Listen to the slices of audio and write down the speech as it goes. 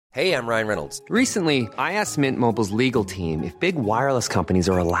Hey, I'm Ryan Reynolds. Recently, I asked Mint Mobile's legal team if big wireless companies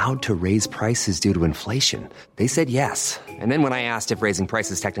are allowed to raise prices due to inflation. They said yes. And then when I asked if raising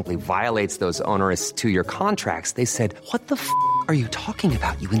prices technically violates those onerous two-year contracts, they said, "What the are you talking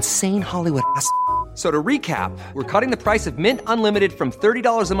about, you insane Hollywood ass?" So to recap, we're cutting the price of Mint Unlimited from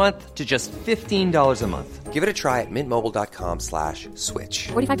 $30 a month to just $15 a month. Give it a try at mintmobile.com/switch.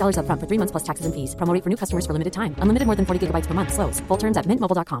 $45 up front for 3 months plus taxes and fees. Promo rate for new customers for limited time. Unlimited more than 40 gigabytes per month. Slows full terms at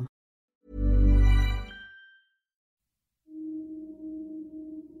mintmobile.com.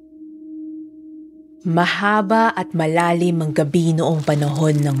 Mahaba at malalim ang gabi noong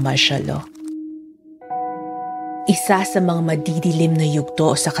panahon ng martial law. Isa sa mga madidilim na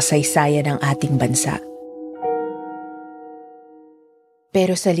yugto sa kasaysayan ng ating bansa.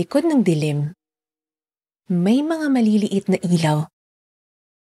 Pero sa likod ng dilim, may mga maliliit na ilaw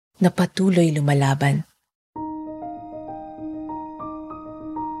na patuloy lumalaban.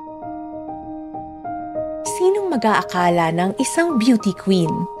 Sinong mag-aakala ng isang beauty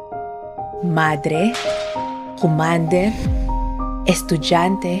queen, madre, commander,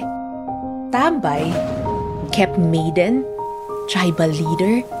 estudyante, tambay, kept maiden, tribal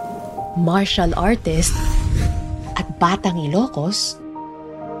leader, martial artist, at batang Ilocos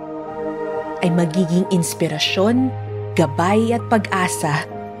ay magiging inspirasyon, gabay at pag-asa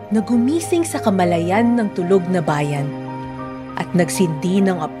na gumising sa kamalayan ng tulog na bayan at nagsindi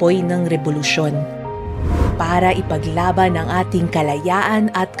ng apoy ng revolusyon para ipaglaban ang ating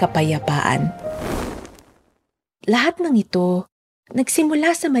kalayaan at kapayapaan. Lahat ng ito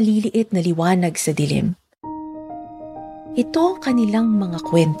nagsimula sa maliliit na liwanag sa dilim. Ito ang kanilang mga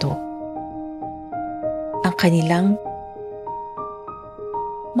kwento. Ang kanilang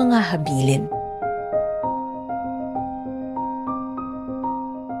mga habilin.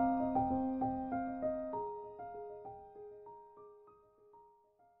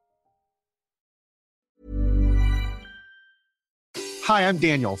 Hi, I'm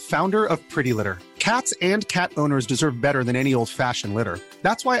Daniel, founder of Pretty Litter. Cats and cat owners deserve better than any old-fashioned litter.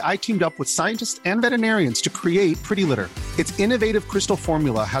 That's why I teamed up with scientists and veterinarians to create Pretty Litter. Its innovative crystal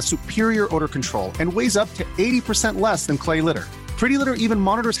formula has superior odor control and weighs up to 80% less than clay litter. Pretty Litter even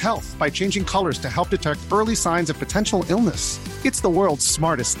monitors health by changing colors to help detect early signs of potential illness. It's the world's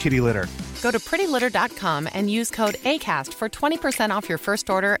smartest kitty litter. Go to prettylitter.com and use code ACAST for 20% off your first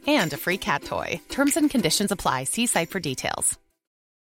order and a free cat toy. Terms and conditions apply. See site for details.